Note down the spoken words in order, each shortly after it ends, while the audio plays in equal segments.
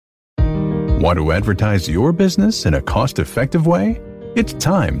Want to advertise your business in a cost-effective way? It's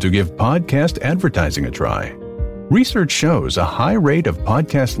time to give podcast advertising a try. Research shows a high rate of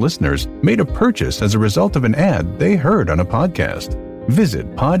podcast listeners made a purchase as a result of an ad they heard on a podcast.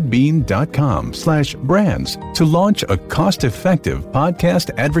 Visit podbean.com/brands to launch a cost-effective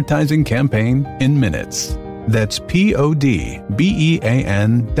podcast advertising campaign in minutes. That's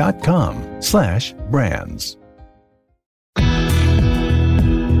podbean.com/brands.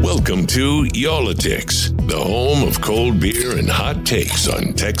 Welcome to Y'all-itics, the home of cold beer and hot takes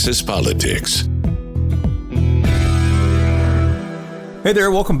on Texas politics. Hey there,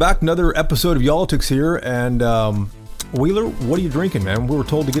 welcome back. Another episode of Y'all-itics here. And Wheeler, what are you drinking, man? We were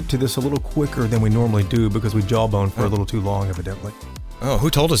told to get to this a little quicker than we normally do because we jawboned for a little too long, evidently. Oh, who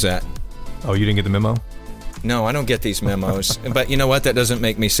told us that? Oh, you didn't get the memo? No, I don't get these memos. But you know what? That doesn't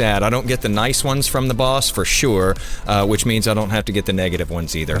make me sad. I don't get the nice ones from the boss for sure, which means I don't have to get the negative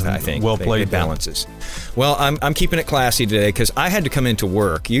ones either, I think. Well played. It balances. Well, I'm keeping it classy today because I had to come into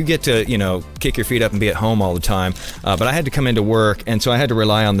work. You get to, kick your feet up and be at home all the time. But I had to come into work, and so I had to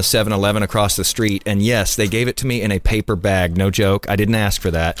rely on the 7-Eleven across the street. And yes, they gave it to me in a paper bag. No joke. I didn't ask for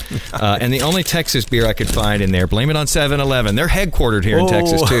that. And the only Texas beer I could find in there, blame it on 7-Eleven. They're headquartered here in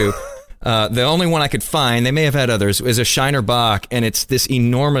Texas, too. The only one I could find, they may have had others, is a Shiner Bock, and it's this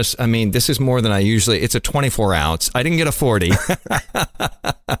enormous, this is more than I usually, it's a 24 ounce. I didn't get a 40.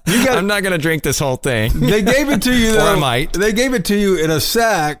 I'm not going to drink this whole thing. They gave it to you, though. Or I might. They gave it to you in a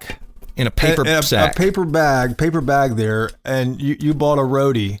sack. In a paper sack. A paper bag there, and you bought a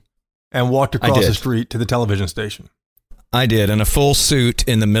roadie and walked across the street to the television station. I did, in a full suit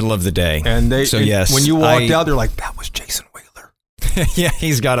in the middle of the day. And yes, when you walked out, they're like, that was Jason Wheeler. Yeah,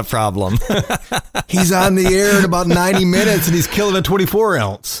 he's got a problem. He's on the air in about 90 minutes and he's killing a 24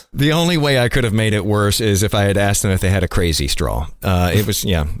 ounce. The only way I could have made it worse is if I had asked them if they had a crazy straw.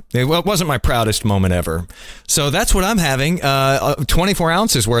 It wasn't my proudest moment ever. So that's what I'm having. 24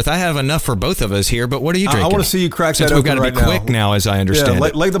 ounces worth. I have enough for both of us here, but what are you drinking? I want to see you crack that open. We've got to be quick now, as I understand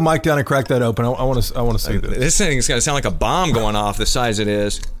it. Lay the mic down and crack that open. I want to see this. This thing's going to sound like a bomb going off the size it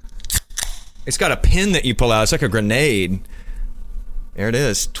is. It's got a pin that you pull out. It's like a grenade. There it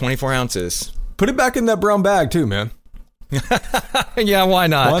is, 24 ounces. Put it back in that brown bag, too, man. Yeah, why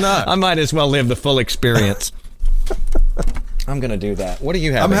not? Why not? I might as well live the full experience. I'm going to do that. What are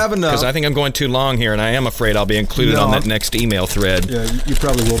you having? I'm having because I think I'm going too long here, and I am afraid I'll be included on that next email thread. Yeah, you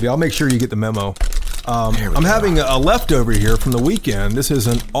probably will be. I'll make sure you get the memo. I'm having a leftover here from the weekend. This is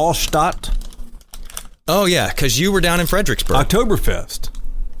an Allstadt. Oh, yeah, because you were down in Fredericksburg. Oktoberfest.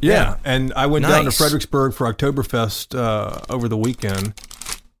 Yeah, and I went down to Nice. Fredericksburg for Oktoberfest over the weekend.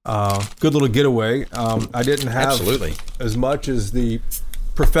 Good little getaway. I didn't have Absolutely. as much as the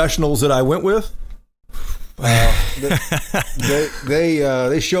professionals that I went with.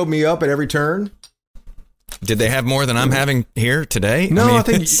 They showed me up at every turn. Did they have more than I'm having here today? No, I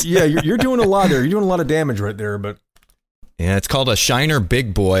think you're doing a lot there. You're doing a lot of damage right there, but. Yeah, it's called a Shiner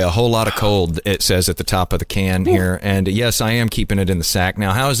Big Boy, a whole lot of cold, it says at the top of the can here. And yes, I am keeping it in the sack.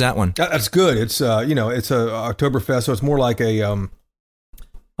 Now, how is that one? That's good. It's it's a Oktoberfest, so it's more like a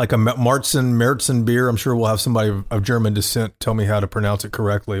Märzen beer. I'm sure we'll have somebody of German descent tell me how to pronounce it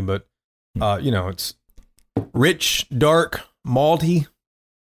correctly, but it's rich, dark, malty.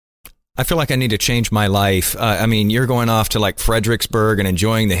 I feel like I need to change my life. You're going off to like Fredericksburg and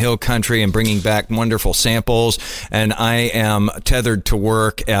enjoying the hill country and bringing back wonderful samples. And I am tethered to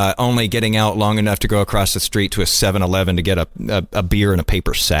work, only getting out long enough to go across the street to a 7-Eleven to get a beer in a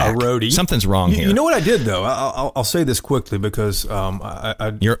paper sack. A roadie. Something's wrong here. You know what I did, though? I'll say this quickly because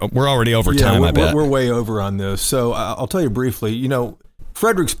we're already over time, I bet. We're way over on this. So I'll tell you briefly.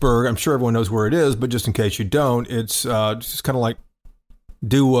 Fredericksburg, I'm sure everyone knows where it is, but just in case you don't, it's just kind of like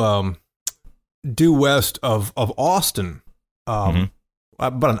due west of Austin, about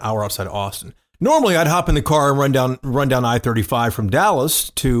an hour outside of Austin. Normally, I'd hop in the car and run down I-35 from Dallas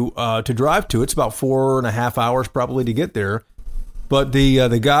to drive to. It's about 4.5 hours probably to get there. But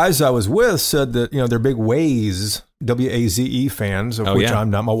the guys I was with said that they're big Waze, W-A-Z-E fans, of which I'm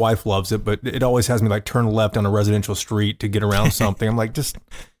not. My wife loves it, but it always has me like turn left on a residential street to get around something. I'm like,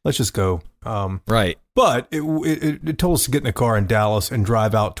 let's just go. Right. But it told us to get in the car in Dallas and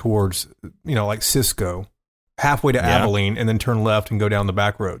drive out towards, like Cisco, halfway to Abilene, and then turn left and go down the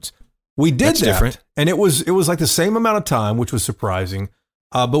back roads. We did that, different. And it was like the same amount of time, which was surprising.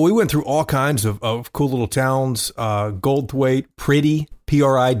 But we went through all kinds of cool little towns, Goldthwaite, Priddy,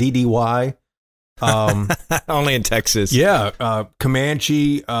 Priddy. Only in Texas. Yeah.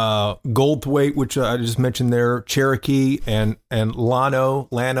 Comanche, Goldthwaite, which I just mentioned there, Cherokee, and Llano,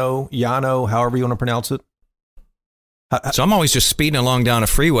 Yano, however you want to pronounce it. So I'm always just speeding along down a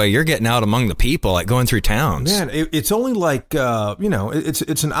freeway. You're getting out among the people, like going through towns. Man, it's only like,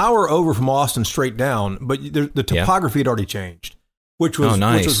 it's an hour over from Austin straight down, but the topography had already changed, which was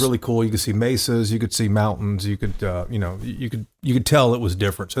nice. Which was really cool. You could see mesas, you could see mountains, you could, you could tell it was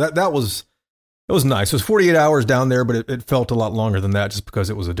different. So it was nice. It was 48 hours down there, but it felt a lot longer than that just because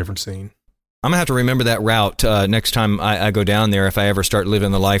it was a different scene. I'm going to have to remember that route next time I go down there if I ever start living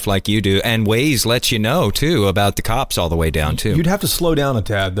the life like you do. And Waze lets you know, too, about the cops all the way down, too. You'd have to slow down a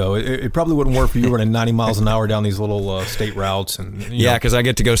tad, though. It probably wouldn't work for you running 90 miles an hour down these little state routes. Yeah, because I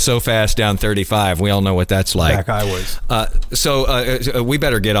get to go so fast down 35. We all know what that's like. Back highways. So we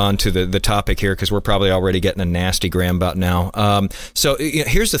better get on to the topic here because we're probably already getting a nasty gram about now. So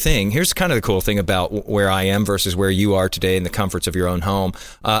here's the thing. Here's kind of the cool thing about where I am versus where you are today in the comforts of your own home.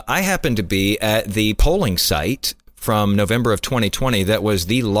 I happen to be at the polling site from November of 2020 that was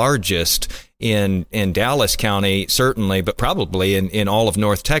the largest in Dallas County, certainly, but probably in all of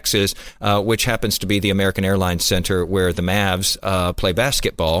North Texas, which happens to be the American Airlines Center where the Mavs play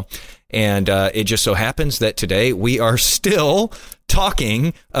basketball. And it just so happens that today we are still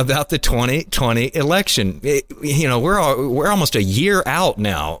talking about the 2020 election. We're almost a year out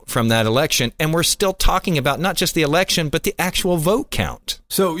now from that election, and we're still talking about not just the election, but the actual vote count.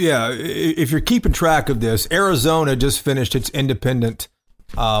 So, yeah, if you're keeping track of this, Arizona just finished its independent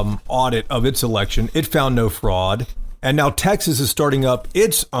audit of its election. It found no fraud. And now Texas is starting up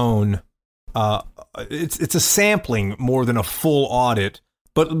its own. It's a sampling more than a full audit.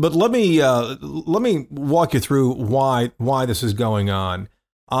 But let me walk you through why this is going on.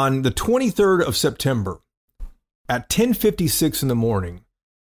 On the 23rd of September, at 10:56 in the morning,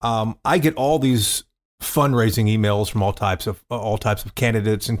 I get all these fundraising emails from all types of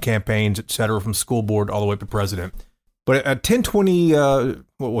candidates and campaigns, et cetera, from school board all the way up to president. But at 10:20,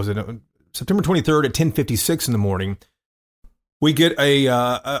 September 23rd at 10:56 in the morning, we get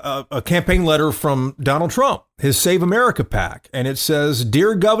a campaign letter from Donald Trump, his Save America PAC, and it says,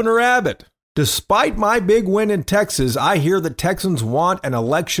 "Dear Governor Abbott, despite my big win in Texas, I hear that Texans want an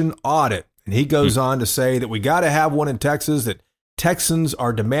election audit." And he goes on to say that we got to have one in Texas, that Texans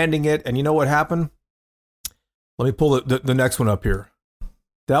are demanding it. And you know what happened? Let me pull the next one up here.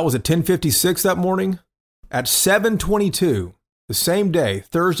 That was at 10:56 that morning. At 7:22, the same day,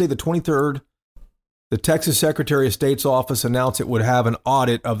 Thursday the 23rd, the Texas Secretary of State's office announced it would have an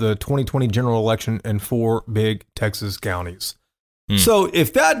audit of the 2020 general election in 4 big Texas counties. So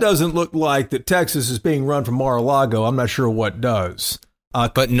if that doesn't look like that Texas is being run from Mar-a-Lago, I'm not sure what does.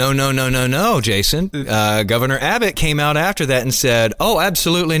 But no, Jason. Governor Abbott came out after that and said, "Oh,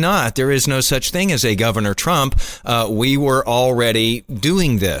 absolutely not. There is no such thing as a Governor Trump. We were already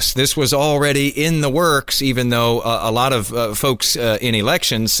doing this. This was already in the works," even though a lot of folks in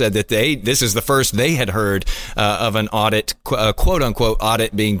elections said that this is the first they had heard of an audit, quote unquote,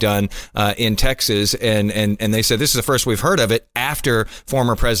 audit being done in Texas. And they said, this is the first we've heard of it after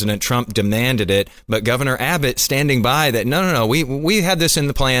former President Trump demanded it. But Governor Abbott standing by that, no, we had this in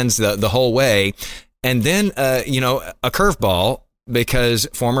the plans the whole way. And then, a curveball because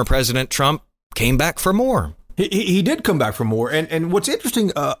former President Trump came back for more. He did come back for more. And what's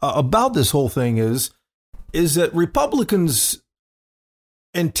interesting about this whole thing is that Republicans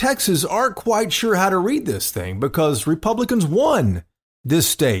in Texas aren't quite sure how to read this thing because Republicans won this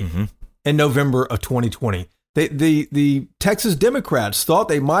state in November of 2020. The Texas Democrats thought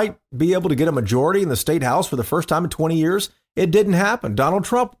they might be able to get a majority in the state house for the first time in 20 years. It didn't happen. Donald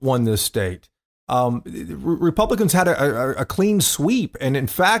Trump won this state. Republicans had a clean sweep. And in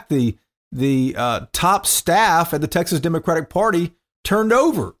fact, the top staff at the Texas Democratic Party turned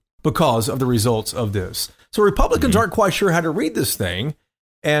over because of the results of this. So Republicans aren't quite sure how to read this thing.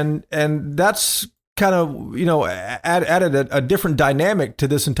 And that's kind of, added a different dynamic to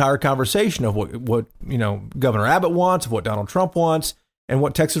this entire conversation of what Governor Abbott wants, of what Donald Trump wants, and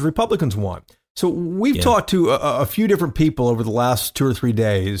what Texas Republicans want. So we've talked to a few different people over the last 2 or 3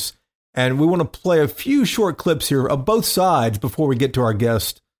 days, and we want to play a few short clips here of both sides before we get to our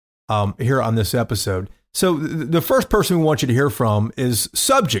guest here on this episode. So the first person we want you to hear from is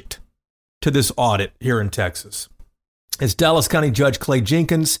subject to this audit here in Texas. It's Dallas County Judge Clay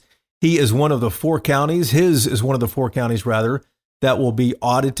Jenkins. He is one of the 4 counties. His is one of the 4 counties, rather, that will be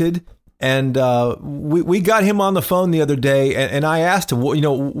audited. And we got him on the phone the other day, and I asked him,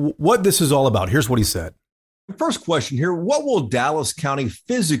 what this is all about. Here's what he said. First question here, what will Dallas County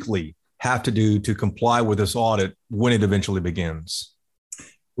physically have to do to comply with this audit when it eventually begins?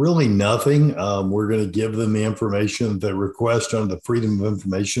 Really nothing. We're going to give them the information they request under the Freedom of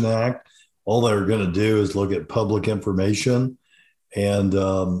Information Act. All they're going to do is look at public information and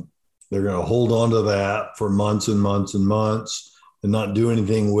They're going to hold on to that for months and months and months and not do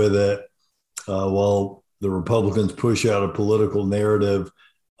anything with it while the Republicans push out a political narrative,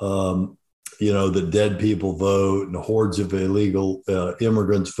 that dead people vote and hordes of illegal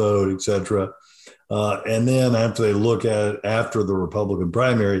immigrants vote, et cetera. And then after they look at it after the Republican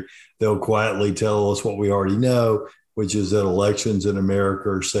primary, they'll quietly tell us what we already know, which is that elections in America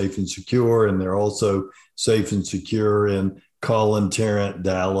are safe and secure, and they're also safe and secure in Collin, Tarrant,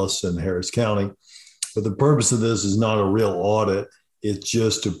 Dallas, and Harris County. But the purpose of this is not a real audit. It's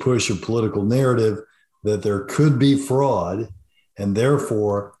just to push a political narrative that there could be fraud, and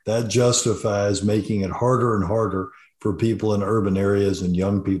therefore that justifies making it harder and harder for people in urban areas and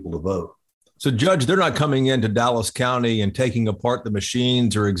young people to vote. So, Judge, they're not coming into Dallas County and taking apart the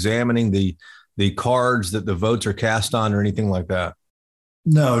machines or examining the cards that the votes are cast on or anything like that?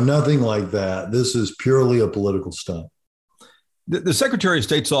 No, nothing like that. This is purely a political stunt. The Secretary of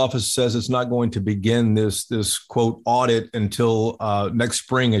State's office says it's not going to begin this quote audit until next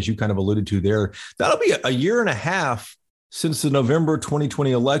spring, as you kind of alluded to there. That'll be a year and a half since the November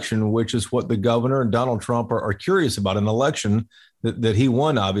 2020 election, which is what the governor and Donald Trump are curious about, an election that he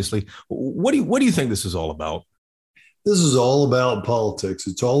won, obviously. What do you think this is all about? This is all about politics.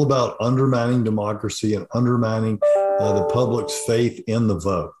 It's all about undermining democracy and undermining the public's faith in the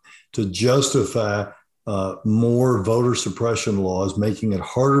vote to justify more voter suppression laws, making it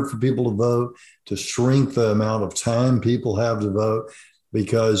harder for people to vote, to shrink the amount of time people have to vote,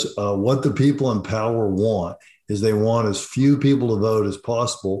 because what the people in power want is they want as few people to vote as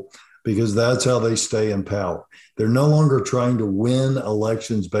possible, because that's how they stay in power. They're no longer trying to win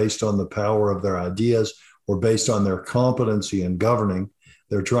elections based on the power of their ideas or based on their competency in governing.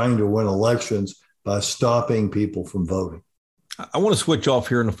 They're trying to win elections by stopping people from voting. I want to switch off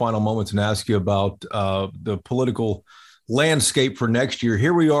here in the final moments and ask you about the political landscape for next year.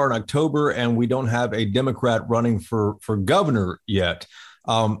 Here we are in October, and we don't have a Democrat running for governor yet.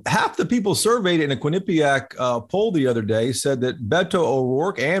 Half the people surveyed in a Quinnipiac poll the other day said that Beto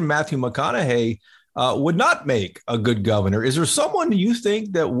O'Rourke and Matthew McConaughey would not make a good governor. Is there someone you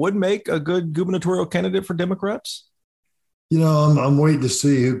think that would make a good gubernatorial candidate for Democrats? I'm waiting to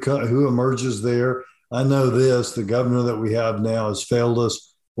see who emerges there. I know this, the governor that we have now has failed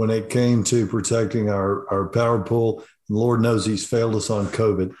us when it came to protecting our power pool. And Lord knows he's failed us on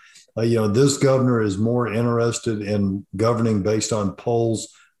COVID. This governor is more interested in governing based on polls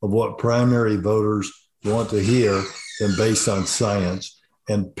of what primary voters want to hear than based on science.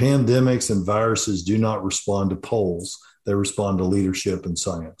 And pandemics and viruses do not respond to polls. They respond to leadership and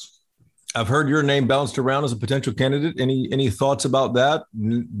science. I've heard your name bounced around as a potential candidate. Any thoughts about that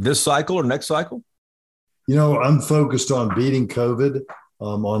this cycle or next cycle? I'm focused on beating COVID,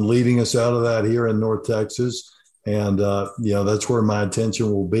 on leading us out of that here in North Texas. And, that's where my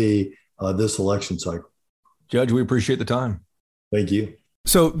attention will be this election cycle. Judge, we appreciate the time. Thank you.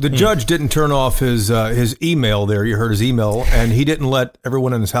 So the judge didn't turn off his email there. You heard his email, and he didn't let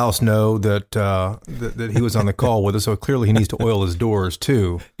everyone in his house know that he was on the call with us. So clearly he needs to oil his doors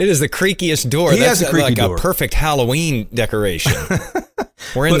too. It is the creakiest door. That's like door. A perfect Halloween decoration.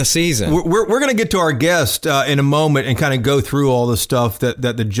 We're in the season. We're going to get to our guest in a moment and kind of go through all the stuff that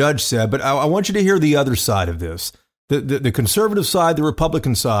the judge said. But I want you to hear the other side of this, the conservative side, the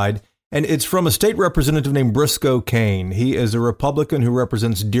Republican side. And it's from a state representative named Briscoe Cain. He is a Republican who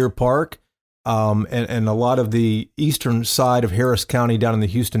represents Deer Park and a lot of the eastern side of Harris County down in the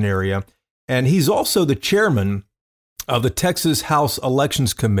Houston area. And he's also the chairman of the Texas House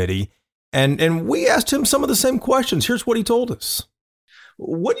Elections Committee. And we asked him some of the same questions. Here's what he told us.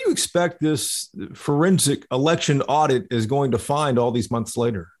 What do you expect this forensic election audit is going to find all these months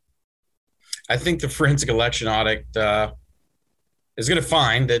later? I think the forensic election audit is going to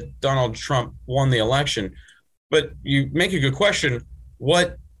find that Donald Trump won the election. But you make a good question.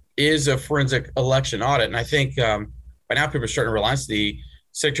 What is a forensic election audit? And I think by now people are starting to realize the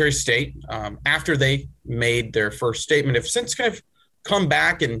Secretary of State, after they made their first statement, have since kind of come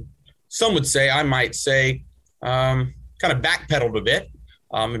back, and some would say, I might say, kind of backpedaled a bit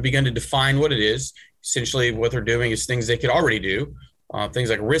and begun to define what it is. Essentially, what they're doing is things they could already do, things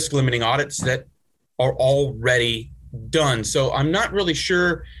like risk limiting audits that are already done. So I'm not really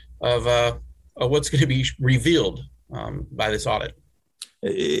sure of what's going to be revealed by this audit.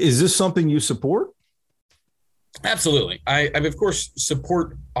 Is this something you support? Absolutely. I of course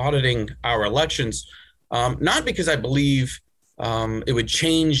support auditing our elections, not because I believe it would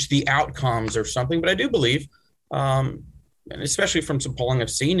change the outcomes or something, but I do believe, and especially from some polling I've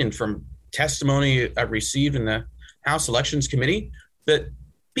seen and from testimony I've received in the House Elections Committee, that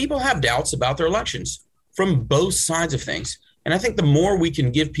people have doubts about their elections from both sides of things. And I think the more we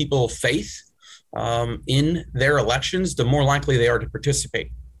can give people faith in their elections, the more likely they are to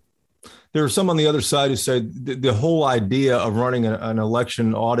participate. There are some on the other side who say the whole idea of running an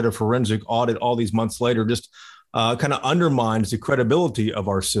election audit, a forensic audit all these months later just kind of undermines the credibility of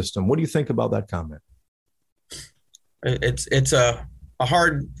our system. What do you think about that comment? It's a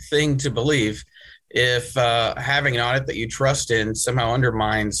hard thing to believe if having an audit that you trust in somehow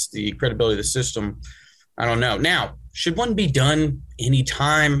undermines the credibility of the system. I don't know. Now, should one be done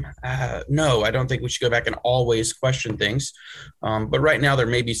anytime? No, I don't think we should go back and always question things. But right now, there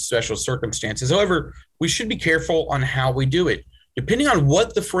may be special circumstances. However, we should be careful on how we do it, depending on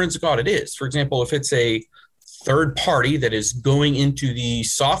what the forensic audit is. For example, if it's a third party that is going into the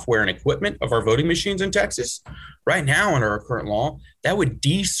software and equipment of our voting machines in Texas, right now under our current law, that would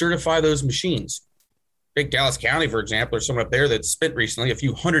decertify those machines. Take Dallas County, for example, or someone up there that spent recently a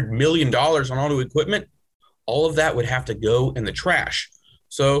few $100 million on auto equipment. All of that would have to go in the trash.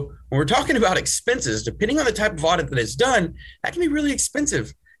 So when we're talking about expenses, depending on the type of audit that is done, that can be really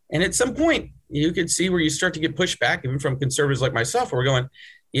expensive. And at some point, you could see where you start to get pushback, even from conservatives like myself, where we're going,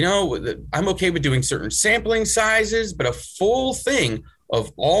 I'm okay with doing certain sampling sizes, but a full thing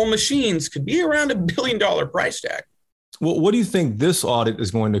of all machines could be around $1 billion price tag. Well, what do you think this audit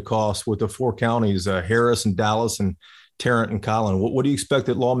is going to cost with the 4 counties, Harris and Dallas and Tarrant and Collin? What do you expect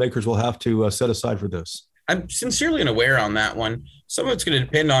that lawmakers will have to set aside for this? I'm sincerely unaware on that one. Some of it's going to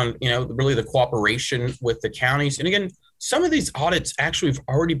depend on, really the cooperation with the counties. And again, some of these audits actually have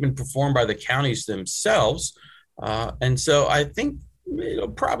already been performed by the counties themselves. And so I think it'll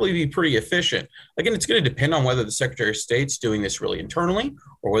probably be pretty efficient. Again, it's going to depend on whether the Secretary of State's doing this really internally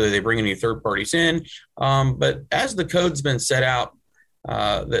or whether they bring any third parties in. But as the code's been set out,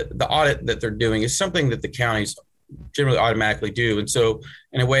 the audit that they're doing is something that the counties generally automatically do. And so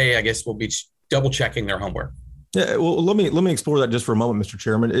in a way, I guess we'll be double checking their homework. Yeah, well, let me explore that just for a moment, Mr.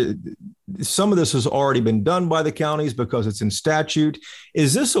 Chairman. Some of this has already been done by the counties because it's in statute.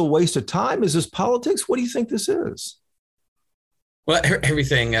 Is this a waste of time? Is this politics? What do you think this is? Well,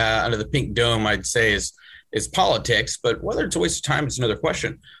 everything under the pink dome, I'd say, is politics. But whether it's a waste of time is another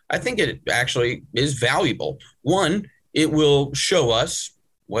question. I think it actually is valuable. One, it will show us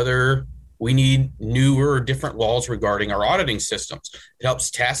whether we need newer or different laws regarding our auditing systems. It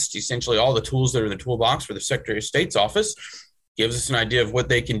helps test essentially all the tools that are in the toolbox for the Secretary of State's office, gives us an idea of what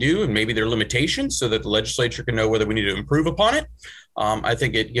they can do and maybe their limitations so that the legislature can know whether we need to improve upon it. I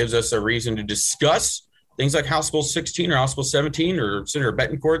think it gives us a reason to discuss things like House Bill 16 or House Bill 17 or Senator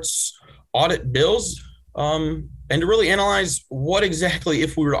Betancourt's audit bills, and to really analyze what exactly,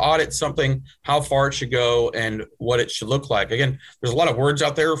 if we were to audit something, how far it should go and what it should look like. Again, there's a lot of words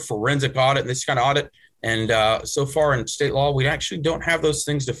out there, forensic audit and this kind of audit. And so far in state law, we actually don't have those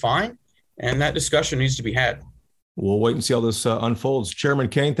things defined. And that discussion needs to be had. We'll wait and see how this unfolds. Chairman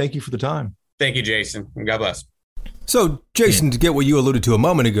Kane, thank you for the time. Thank you, Jason. And God bless. So, Jason, to get what you alluded to a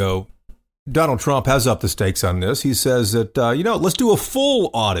moment ago, Donald Trump has upped the stakes on this. He says that, let's do a full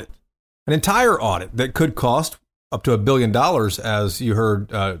audit, an entire audit that could cost up to $1 billion, as you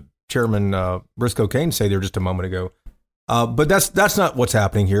heard Chairman Briscoe Kane say there just a moment ago. But that's not what's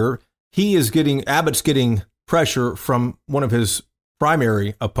happening here. Abbott's getting pressure from one of his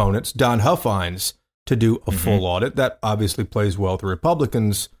primary opponents, Don Huffines, to do a full audit. That obviously plays well with the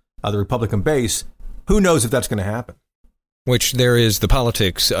Republicans, the Republican base. Who knows if that's going to happen? Which there is the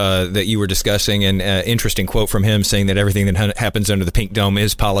politics that you were discussing, and interesting quote from him saying that everything that happens under the pink dome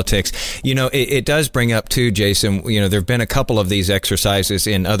is politics. It does bring up too, Jason, there have been a couple of these exercises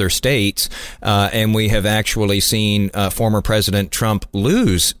in other states, and we have actually seen former President Trump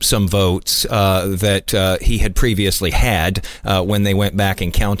lose some votes that he had previously had when they went back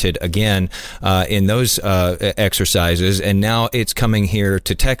and counted again in those exercises. And now it's coming here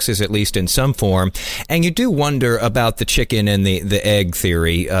to Texas, at least in some form. And you do wonder about the chicken and the egg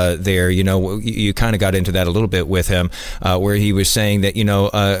theory there. You kind of got into that a little bit with him, where he was saying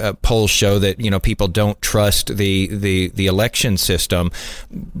that, polls show that, people don't trust the election system.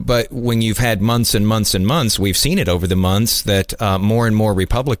 But when you've had months and months and months, we've seen it over the months that more and more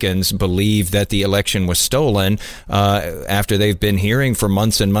Republicans believe that the election was stolen after they've been hearing for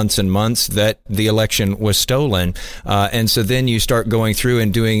months and months and months that the election was stolen. And so then you start going through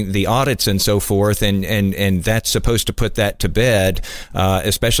and doing the audits and so forth, and that's supposed to put that to bed,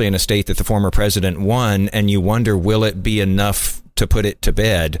 especially in a state that the former president won, and you wonder, will it be enough to put it to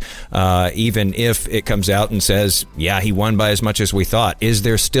bed, even if it comes out and says, yeah, he won by as much as we thought? Is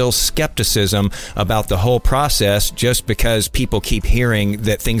there still skepticism about the whole process just because people keep hearing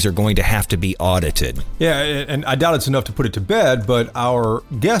that things are going to have to be audited? Yeah, and I doubt it's enough to put it to bed, but our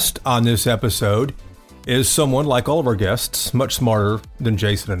guest on this episode is someone, like all of our guests, much smarter than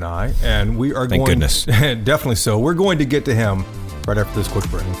Jason and I, and we are Thank goodness. Definitely so. We're going to get to him right after this quick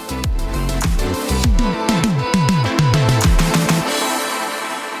break.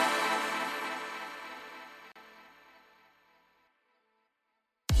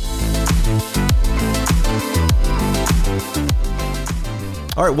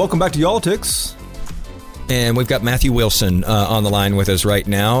 All right, welcome back to Y'all-ticks. And we've got Matthew Wilson on the line with us right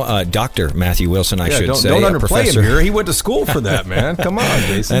now. Dr. Matthew Wilson, I should say. Don't underplay him here. He went to school for that, man. Come on,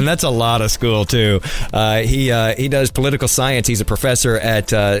 Jason. And that's a lot of school, too. He does political science. He's a professor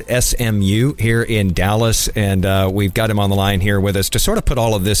at SMU here in Dallas. And we've got him on the line here with us to sort of put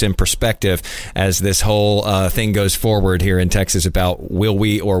all of this in perspective as this whole thing goes forward here in Texas about will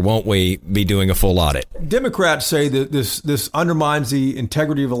we or won't we be doing a full audit. Democrats say that this undermines the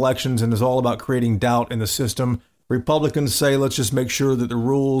integrity of elections and is all about creating doubt in the system. Republicans say, let's just make sure that the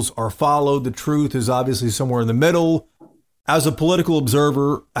rules are followed. The truth is obviously somewhere in the middle. As a political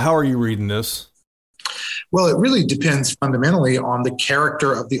observer, how are you reading this? Well, it really depends fundamentally on the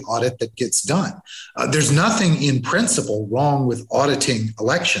character of the audit that gets done. There's nothing in principle wrong with auditing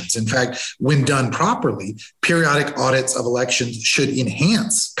elections. In fact, when done properly, periodic audits of elections should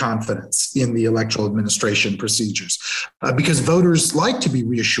enhance confidence in the electoral administration procedures because voters like to be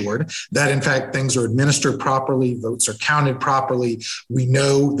reassured that, in fact, things are administered properly, votes are counted properly. We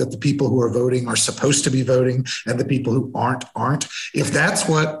know that the people who are voting are supposed to be voting and the people who aren't. If that's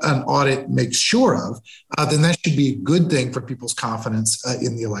what an audit makes sure of, then that should be a good thing for people's confidence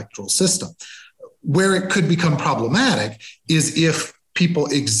in the electoral system. Where it could become problematic is if people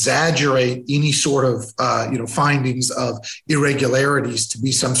exaggerate any sort of findings of irregularities to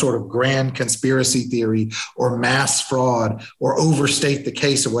be some sort of grand conspiracy theory or mass fraud or overstate the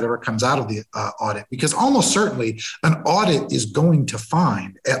case of whatever comes out of the audit. Because almost certainly an audit is going to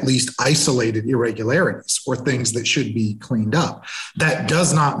find at least isolated irregularities or things that should be cleaned up. That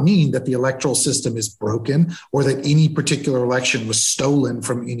does not mean that the electoral system is broken or that any particular election was stolen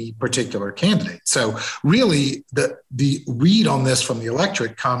from any particular candidate. So really the read on this from the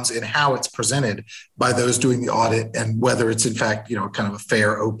electorate comes in how it's presented by those doing the audit and whether it's in fact, kind of a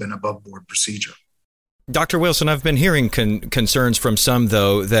fair, open, above board procedure. Dr. Wilson, I've been hearing concerns from some,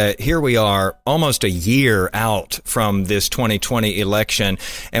 though, that here we are almost a year out from this 2020 election,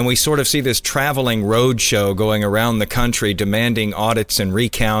 and we sort of see this traveling roadshow going around the country demanding audits and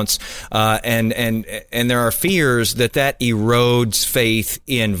recounts, and there are fears that erodes faith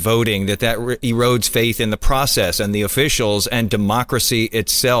in voting, that erodes faith in the process and the officials and democracy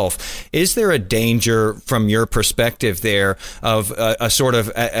itself. Is there a danger from your perspective there of a sort of,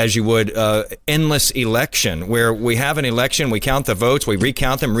 as you would, endless election, where we have an election, we count the votes, we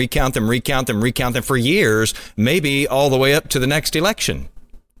recount them for years, maybe all the way up to the next election?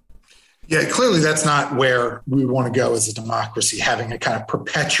 Yeah, clearly that's not where we want to go as a democracy, having a kind of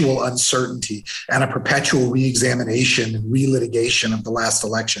perpetual uncertainty and a perpetual reexamination and relitigation of the last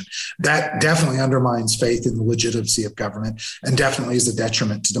election. That definitely undermines faith in the legitimacy of government and definitely is a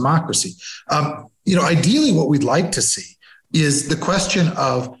detriment to democracy. Ideally what we'd like to see is the question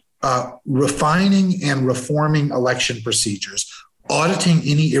of refining and reforming election procedures, auditing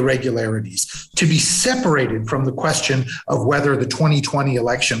any irregularities, to be separated from the question of whether the 2020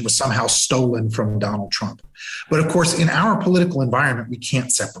 election was somehow stolen from Donald Trump. But of course, in our political environment, we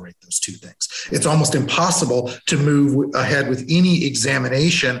can't separate those two things. It's almost impossible to move ahead with any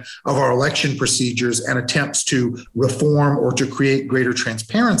examination of our election procedures and attempts to reform or to create greater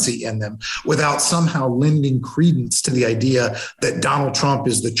transparency in them without somehow lending credence to the idea that Donald Trump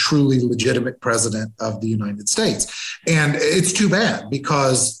is the truly legitimate president of the United States. And it's too bad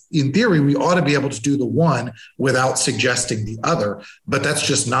because in theory, we ought to be able to do the one without suggesting the other, but that's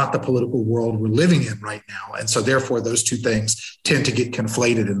just not the political world we're living in right now. And so therefore, those two things tend to get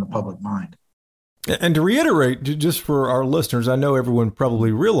conflated in the public mind. And to reiterate, just for our listeners, I know everyone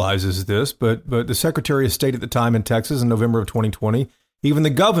probably realizes this, but the Secretary of State at the time in Texas in November of 2020, even the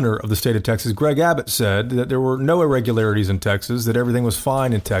governor of the state of Texas, Greg Abbott, said that there were no irregularities in Texas, that everything was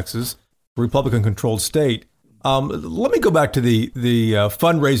fine in Texas, a Republican-controlled state. Let me go back to the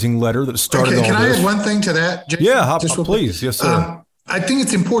fundraising letter that started all this. Can I add one thing to that? Yeah, please. Yes, sir. I think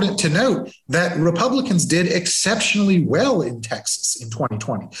it's important to note that Republicans did exceptionally well in Texas in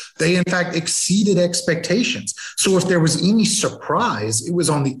 2020. They, in fact, exceeded expectations. So if there was any surprise, it was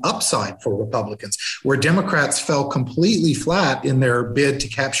on the upside for Republicans, where Democrats fell completely flat in their bid to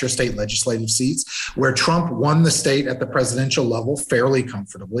capture state legislative seats, where Trump won the state at the presidential level fairly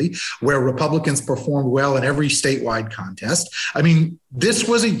comfortably, where Republicans performed well in every statewide contest. I mean, this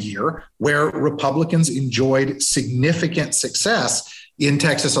was a year where Republicans enjoyed significant success in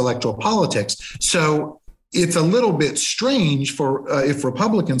Texas electoral politics. So it's a little bit strange for if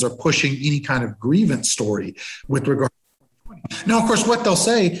Republicans are pushing any kind of grievance story with regard. Now, of course, what they'll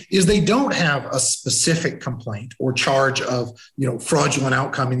say is they don't have a specific complaint or charge of, fraudulent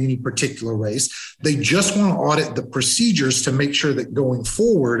outcome in any particular race. They just want to audit the procedures to make sure that going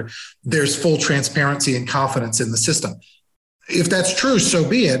forward, there's full transparency and confidence in the system. If that's true, so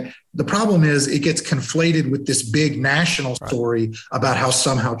be it. The problem is it gets conflated with this big national story about how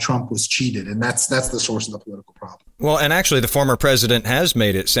somehow Trump was cheated. And that's the source of the political problem. Well, and actually, the former president has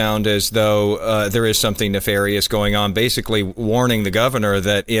made it sound as though there is something nefarious going on, basically warning the governor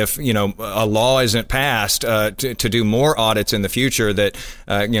that if, a law isn't passed to do more audits in the future, that,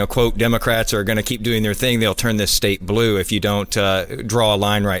 quote, Democrats are going to keep doing their thing. They'll turn this state blue if you don't draw a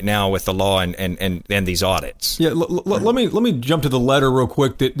line right now with the law and these audits. Yeah, let me jump to the letter real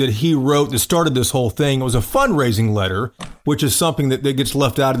quick that he wrote that started this whole thing. It was a fundraising letter, which is something that gets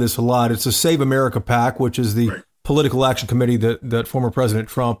left out of this a lot. It's the Save America PAC, which is the political action committee that former President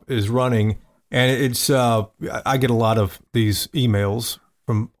Trump is running. And it's I get a lot of these emails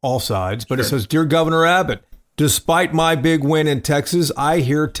from all sides, but It says, "Dear Governor Abbott, despite my big win in Texas, I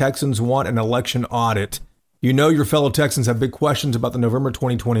hear Texans want an election audit. You know your fellow Texans have big questions about the November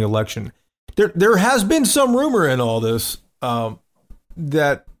 2020 election. There has been some rumor in all this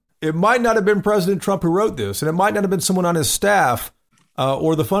that it might not have been President Trump who wrote this, and it might not have been someone on his staff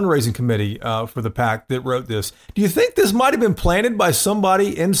or the fundraising committee for the PAC that wrote this. Do you think this might have been planted by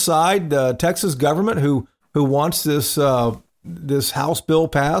somebody inside the Texas government who wants this House bill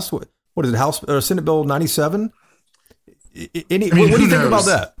passed? What is it, House or Senate Bill 97? What do you think about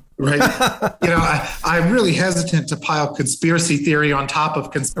that? Right. I'm really hesitant to pile conspiracy theory on top of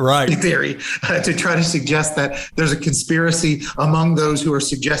conspiracy theory to try to suggest that there's a conspiracy among those who are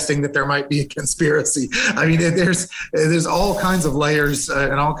suggesting that there might be a conspiracy. I mean, there's all kinds of layers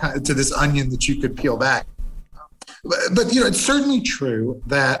and all kinds to this onion that you could peel back. But it's certainly true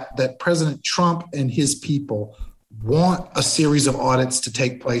that President Trump and his people want a series of audits to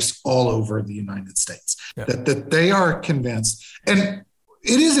take place all over the United States. Yeah. That they are convinced. And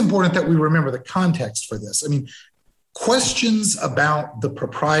it is important that we remember the context for this. I mean, questions about the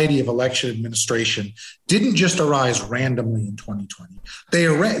propriety of election administration didn't just arise randomly in 2020.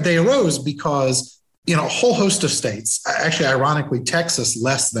 They arose because in a whole host of states, actually, ironically, Texas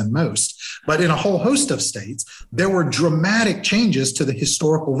less than most, but in a whole host of states, there were dramatic changes to the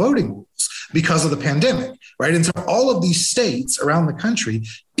historical voting rules because of the pandemic, right? And so all of these states around the country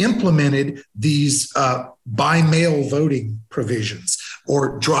implemented these by mail voting provisions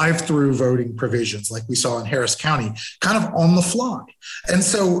or drive-through voting provisions like we saw in Harris County, kind of on the fly. And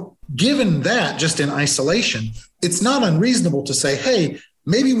so given that, just in isolation, it's not unreasonable to say, hey,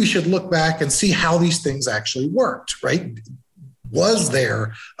 maybe we should look back and see how these things actually worked, right? Was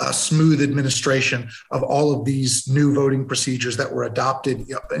there a smooth administration of all of these new voting procedures that were adopted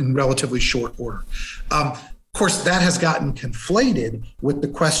in relatively short order? Of course, that has gotten conflated with the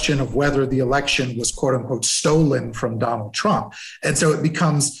question of whether the election was, quote unquote, stolen from Donald Trump. And so it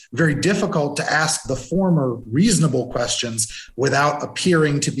becomes very difficult to ask the former reasonable questions without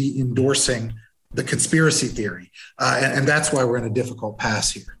appearing to be endorsing the conspiracy theory. And that's why we're in a difficult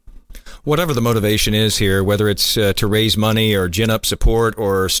pass here. Whatever the motivation is here, whether it's to raise money or gin up support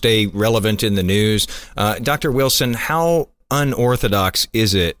or stay relevant in the news, Dr. Wilson, how unorthodox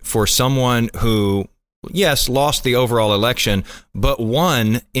is it for someone who, yes, lost the overall election, but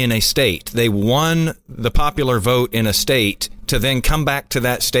won in a state? They won the popular vote in a state to then come back to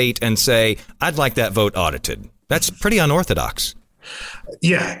that state and say, I'd like that vote audited. That's pretty unorthodox.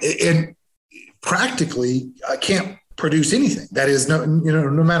 Yeah, and practically can't produce anything. That is, no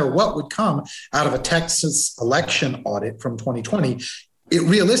matter what would come out of a Texas election audit from 2020, it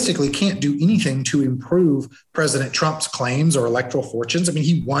realistically can't do anything to improve President Trump's claims or electoral fortunes. I mean,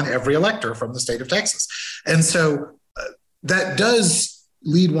 he won every elector from the state of Texas. And so that does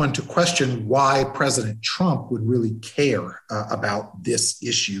lead one to question why President Trump would really care about this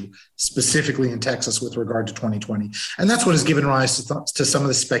issue, specifically in Texas with regard to 2020. And that's what has given rise to some of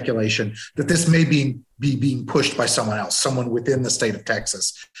the speculation that this may be being pushed by someone else, someone within the state of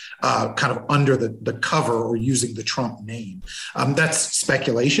Texas, kind of under the cover or using the Trump name. That's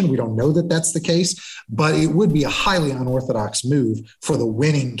speculation. We don't know that that's the case, but it would be a highly unorthodox move for the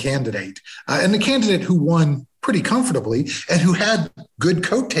winning candidate and the candidate who won pretty comfortably and who had good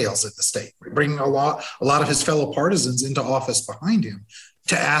coattails at the state, bringing a lot of his fellow partisans into office behind him,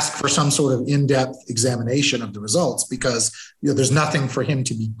 to ask for some sort of in-depth examination of the results, because there's nothing for him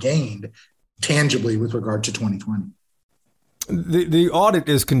to be gained tangibly with regard to 2020. The audit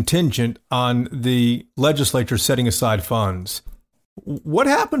is contingent on the legislature setting aside funds. What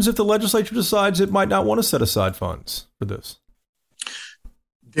happens if the legislature decides it might not want to set aside funds for this?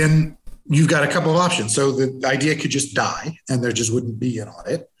 Then you've got a couple of options. So the idea could just die and there just wouldn't be an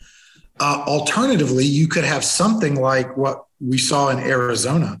audit. Alternatively, you could have something like what we saw in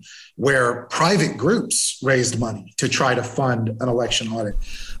Arizona, where private groups raised money to try to fund an election audit.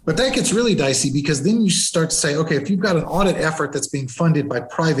 But that gets really dicey because then you start to say, okay, if you've got an audit effort that's being funded by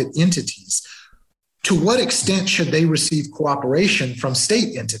private entities, to what extent should they receive cooperation from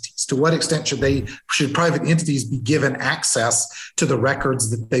state entities? To what extent should private entities be given access to the records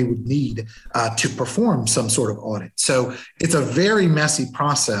that they would need to perform some sort of audit? So it's a very messy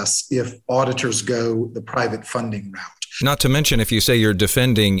process if auditors go the private funding route. Not to mention, if you say you're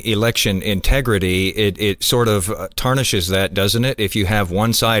defending election integrity, it sort of tarnishes that, doesn't it? If you have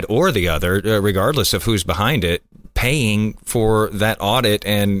one side or the other, regardless of who's behind it, paying for that audit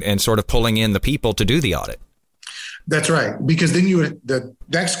and sort of pulling in the people to do the audit. That's right. Because then the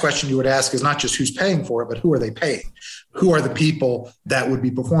next question you would ask is not just who's paying for it, but who are they paying? Who are the people that would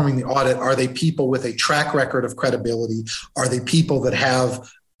be performing the audit? Are they people with a track record of credibility? Are they people that have,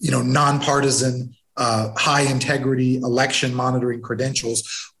 nonpartisan, high integrity election monitoring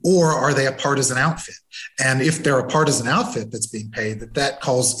credentials, or are they a partisan outfit? And if they're a partisan outfit that's being paid, that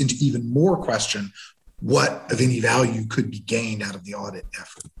calls into even more question what of any value could be gained out of the audit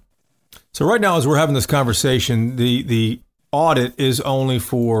effort. So right now, as we're having this conversation, the audit is only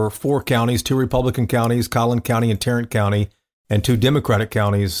for 4 counties, 2 Republican counties, Collin County and Tarrant County, and 2 Democratic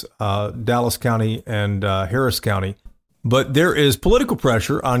counties, Dallas County and Harris County. But there is political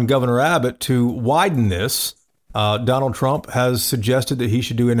pressure on Governor Abbott to widen this. Donald Trump has suggested that he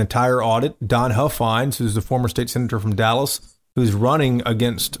should do an entire audit. Don Huffines, who's the former state senator from Dallas, who's running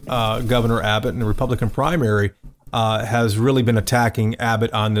against Governor Abbott in the Republican primary, has really been attacking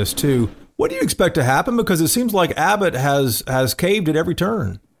Abbott on this too. What do you expect to happen? Because it seems like Abbott has caved at every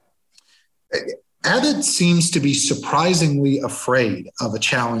turn. Abbott seems to be surprisingly afraid of a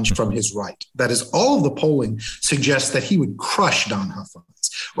challenge from his right. That is, all of the polling suggests that he would crush Don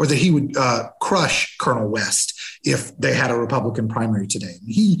Huffines or that he would crush Colonel West if they had a Republican primary today.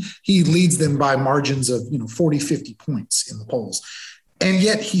 He leads them by margins of 40, 50 points in the polls. And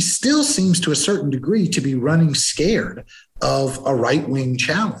yet he still seems to a certain degree to be running scared of a right-wing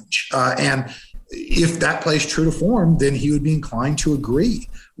challenge. And if that plays true to form, then he would be inclined to agree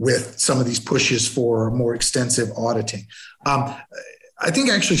with some of these pushes for more extensive auditing. I think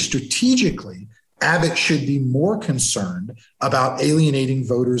actually strategically, Abbott should be more concerned about alienating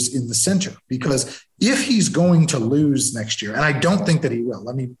voters in the center, because if he's going to lose next year, and I don't think that he will,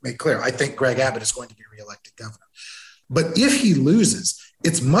 let me make clear, I think Greg Abbott is going to be reelected governor. But if he loses,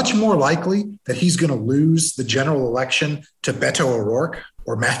 it's much more likely that he's going to lose the general election to Beto O'Rourke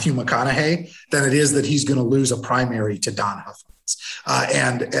or Matthew McConaughey than it is that he's going to lose a primary to Don Huffines.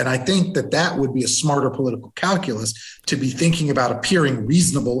 And I think that would be a smarter political calculus, to be thinking about appearing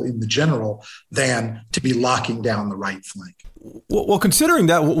reasonable in the general than to be locking down the right flank. Well, considering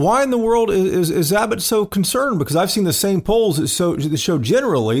that, why in the world is Abbott so concerned? Because I've seen the same polls that show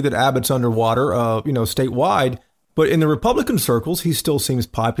generally that Abbott's underwater, statewide. But in the Republican circles, he still seems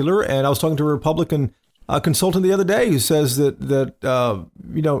popular. And I was talking to a Republican consultant the other day who says that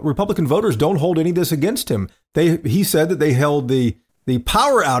Republican voters don't hold any of this against him. He said that they held the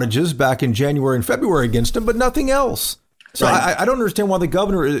power outages back in January and February against him, but nothing else. So right. I don't understand why the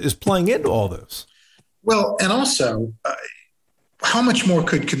governor is playing into all this. Well, and also, how much more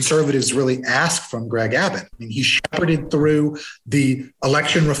could conservatives really ask from Greg Abbott? I mean, he shepherded through the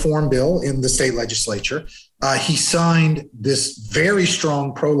election reform bill in the state legislature. He signed this very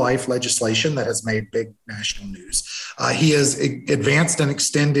strong pro-life legislation that has made big national news. He has advanced and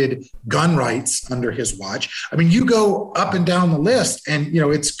extended gun rights under his watch. I mean, you go up and down the list and,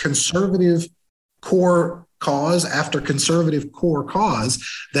 it's conservative core cause after conservative core cause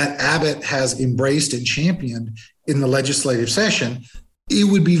that Abbott has embraced and championed in the legislative session. It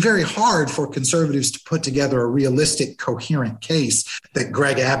would be very hard for conservatives to put together a realistic, coherent case that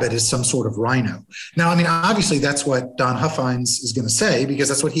Greg Abbott is some sort of rhino. Now, I mean, obviously that's what Don Huffines is going to say, because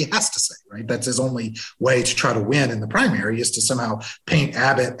that's what he has to say, right? That's his only way to try to win in the primary, is to somehow paint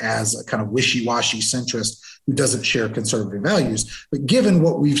Abbott as a kind of wishy-washy centrist who doesn't share conservative values. But given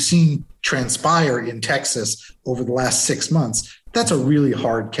what we've seen transpire in Texas over the last 6 months, that's a really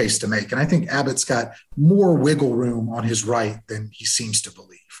hard case to make. And I think Abbott's got more wiggle room on his right than he seems to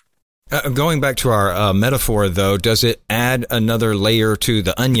believe. Going back to our metaphor, though, does it add another layer to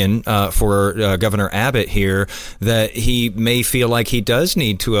the onion for Governor Abbott here that he may feel like he does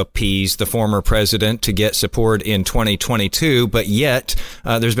need to appease the former president to get support in 2022, but yet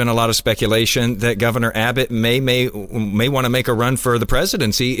there's been a lot of speculation that Governor Abbott may want to make a run for the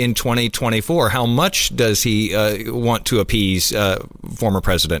presidency in 2024. How much does he want to appease former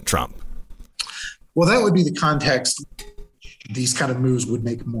President Trump? Well, that would be the context. These kind of moves would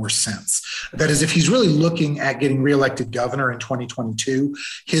make more sense. That is, if he's really looking at getting reelected governor in 2022,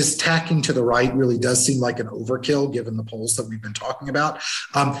 his tacking to the right really does seem like an overkill given the polls that we've been talking about.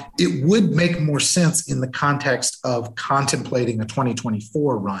 It would make more sense in the context of contemplating a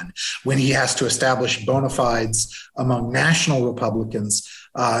 2024 run when he has to establish bona fides among national Republicans.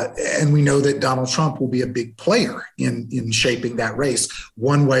 And we know that Donald Trump will be a big player in shaping that race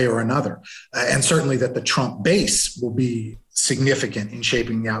one way or another. And certainly that the Trump base will be significant in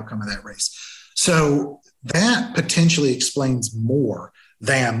shaping the outcome of that race. So that potentially explains more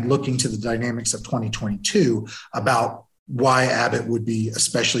than looking to the dynamics of 2022 about why Abbott would be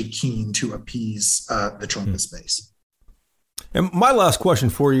especially keen to appease the Trumpist base. And my last question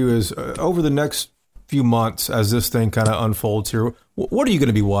for you is, over the next few months, as this thing kind of unfolds here, what are you going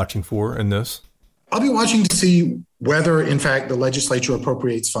to be watching for in this? I'll be watching to see whether, in fact, the legislature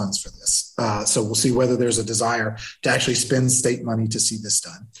appropriates funds for this. So we'll see whether there's a desire to actually spend state money to see this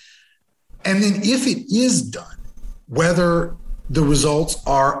done. And then if it is done, whether the results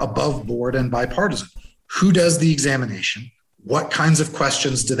are above board and bipartisan. Who does the examination? What kinds of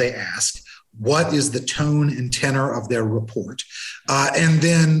questions do they ask? What is the tone and tenor of their report? And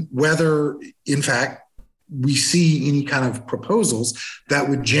then whether, in fact, we see any kind of proposals that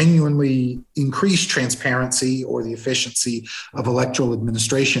would genuinely increase transparency or the efficiency of electoral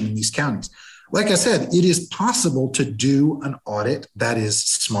administration in these counties. Like I said, it is possible to do an audit that is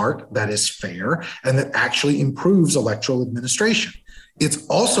smart, that is fair, and that actually improves electoral administration. It's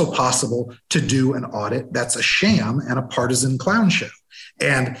also possible to do an audit that's a sham and a partisan clown show.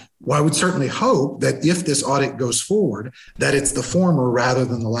 And I would certainly hope that if this audit goes forward, that it's the former rather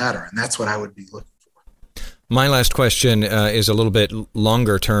than the latter. And that's what I would be looking for. My last question is a little bit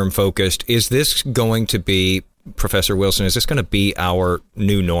longer term focused. Is this going to be, Professor Wilson, is this going to be our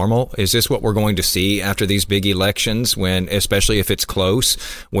new normal? Is this what we're going to see after these big elections, when, especially if it's close,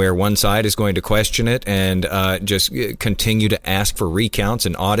 where one side is going to question it and just continue to ask for recounts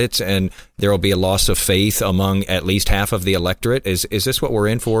and audits, and there will be a loss of faith among at least half of the electorate? Is this what we're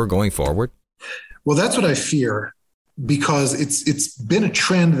in for going forward? Well, that's what I fear, because it's been a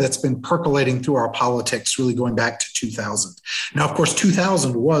trend that's been percolating through our politics really going back to 2000. Now, of course,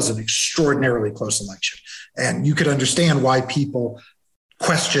 2000 was an extraordinarily close election. And you could understand why people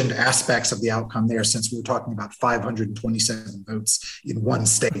questioned aspects of the outcome there, since we were talking about 527 votes in one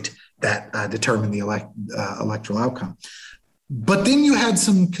state that determined the electoral outcome. But then you had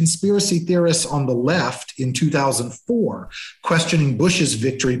some conspiracy theorists on the left in 2004 questioning Bush's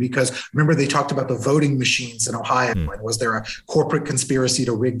victory, because remember, they talked about the voting machines in Ohio. And was there a corporate conspiracy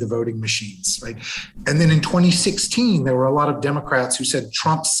to rig the voting machines, right? And then in 2016, there were a lot of Democrats who said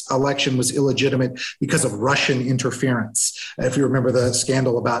Trump's election was illegitimate because of Russian interference. If you remember the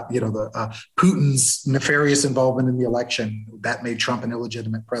scandal about, Putin's nefarious involvement in the election, that made Trump an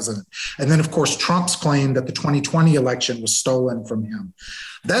illegitimate president. And then, of course, Trump's claim that the 2020 election was stolen from him.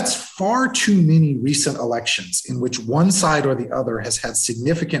 That's far too many recent elections in which one side or the other has had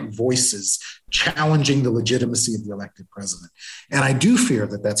significant voices challenging the legitimacy of the elected president. And I do fear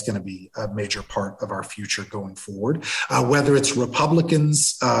that that's going to be a major part of our future going forward, whether it's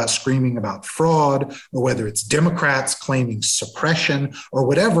Republicans screaming about fraud, or whether it's Democrats claiming suppression, or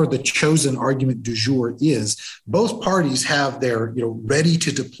whatever the chosen argument du jour is. Both parties have their ready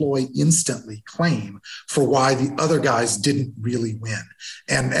to deploy instantly claim for why the other guys didn't really win.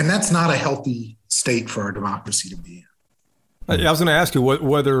 And that's not a healthy state for our democracy to be in. I was going to ask you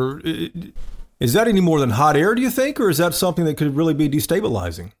whether, is that any more than hot air, do you think, or is that something that could really be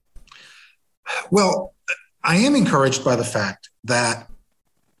destabilizing? Well, I am encouraged by the fact that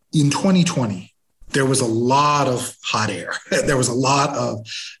in 2020, there was a lot of hot air. There was a lot of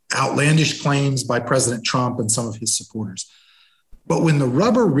outlandish claims by President Trump and some of his supporters. But when the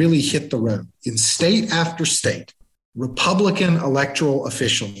rubber really hit the road in state after state, Republican electoral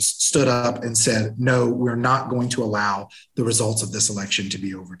officials stood up and said, no, we're not going to allow the results of this election to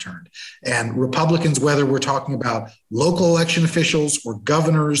be overturned. And Republicans, whether we're talking about local election officials or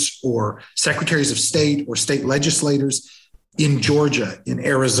governors or secretaries of state or state legislators in Georgia, in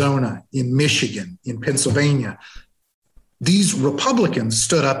Arizona, in Michigan, in Pennsylvania, these Republicans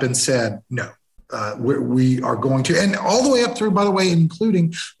stood up and said, no, we are going to, and all the way up through, by the way,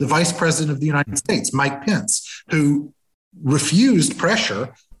 including the Vice President of the United States, Mike Pence, who refused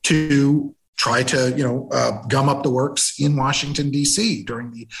pressure to try to, gum up the works in Washington, D.C.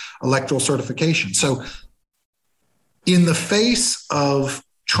 during the electoral certification. So in the face of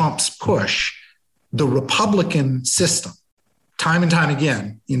Trump's push, the Republican system, time and time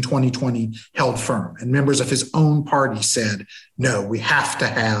again in 2020, held firm. And members of his own party said, no, we have to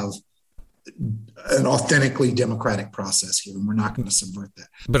have an authentically democratic process here, and we're not going to subvert that.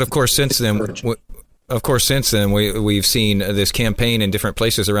 But of course, since then, we've seen this campaign in different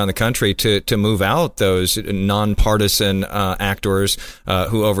places around the country to move out those nonpartisan actors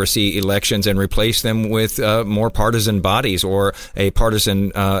who oversee elections and replace them with more partisan bodies or a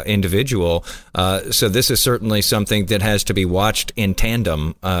partisan individual. So this is certainly something that has to be watched in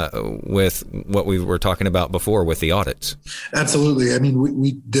tandem with what we were talking about before with the audits. Absolutely. I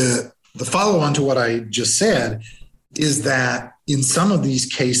mean, the follow-on to what I just said is that in some of these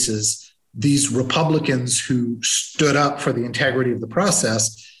cases, these Republicans who stood up for the integrity of the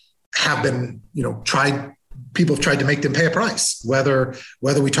process have been, people have tried to make them pay a price, whether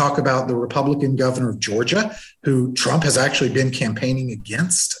we talk about the Republican governor of Georgia, who Trump has actually been campaigning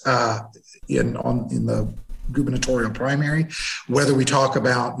against in the gubernatorial primary, whether we talk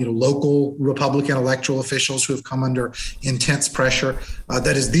about local Republican electoral officials who have come under intense pressure.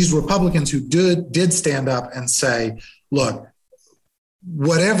 That is, these Republicans who did stand up and say, look,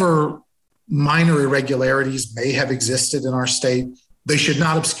 whatever minor irregularities may have existed in our state, they should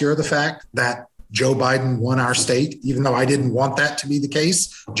not obscure the fact that Joe Biden won our state, even though I didn't want that to be the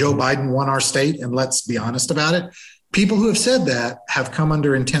case. Joe Biden won our state, and let's be honest about it. People who have said that have come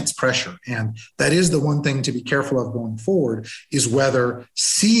under intense pressure. And that is the one thing to be careful of going forward, is whether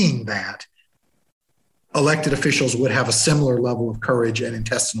seeing that elected officials would have a similar level of courage and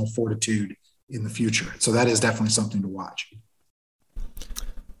intestinal fortitude in the future. So that is definitely something to watch.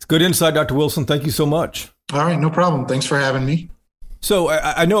 It's good insight, Dr. Wilson. Thank you so much. All right, no problem. Thanks for having me. So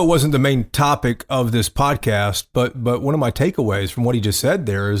I know it wasn't the main topic of this podcast, but one of my takeaways from what he just said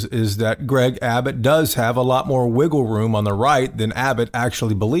there is that Greg Abbott does have a lot more wiggle room on the right than Abbott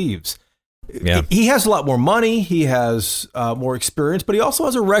actually believes. Yeah. He has a lot more money. He has more experience, but he also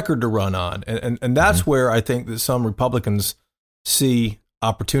has a record to run on. And that's where I think that some Republicans see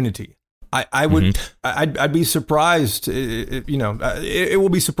opportunity. I'd be surprised. It will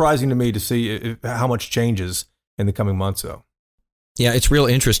be surprising to me to see how much changes in the coming months, though. Yeah, it's real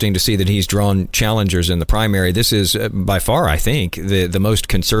interesting to see that he's drawn challengers in the primary. This is by far, I think, the most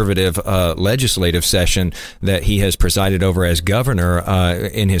conservative legislative session that he has presided over as governor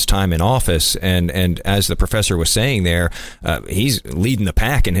in his time in office. And as the professor was saying there, he's leading the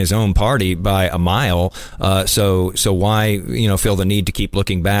pack in his own party by a mile. So why feel the need to keep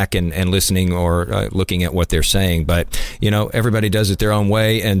looking back and listening or looking at what they're saying? But everybody does it their own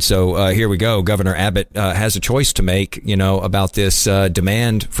way, and so here we go. Governor Abbott has a choice to make, about this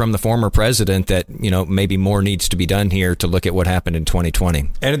demand from the former president that, maybe more needs to be done here to look at what happened in 2020.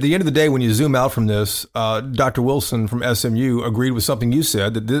 And at the end of the day, when you zoom out from this, Dr. Wilson from SMU agreed with something you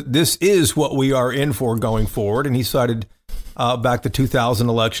said, that this is what we are in for going forward. And he cited back the 2000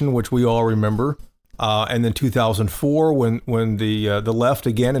 election, which we all remember, and then 2004, when the left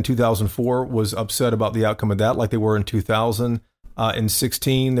again in 2004 was upset about the outcome of that, like they were in 2000. In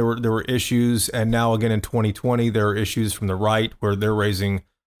 2016, there were issues, and now again in 2020, there are issues from the right where they're raising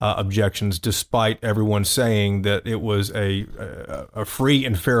objections, despite everyone saying that it was a free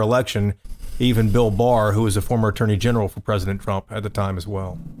and fair election. Even Bill Barr, who was a former attorney general for President Trump at the time as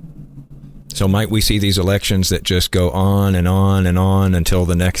well. So might we see these elections that just go on and on and on until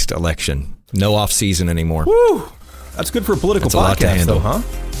the next election? No off season anymore. Woo! That's good for a political podcast, though, huh?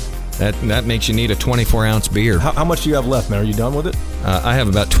 That makes you need a 24-ounce beer. How much do you have left, man? Are you done with it? I have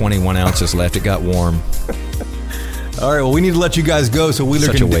about 21 ounces left. It got warm. All right, well, we need to let you guys go so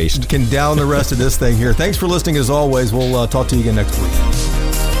Wheeler can down the rest of this thing here. Thanks for listening, as always. We'll talk to you again next week.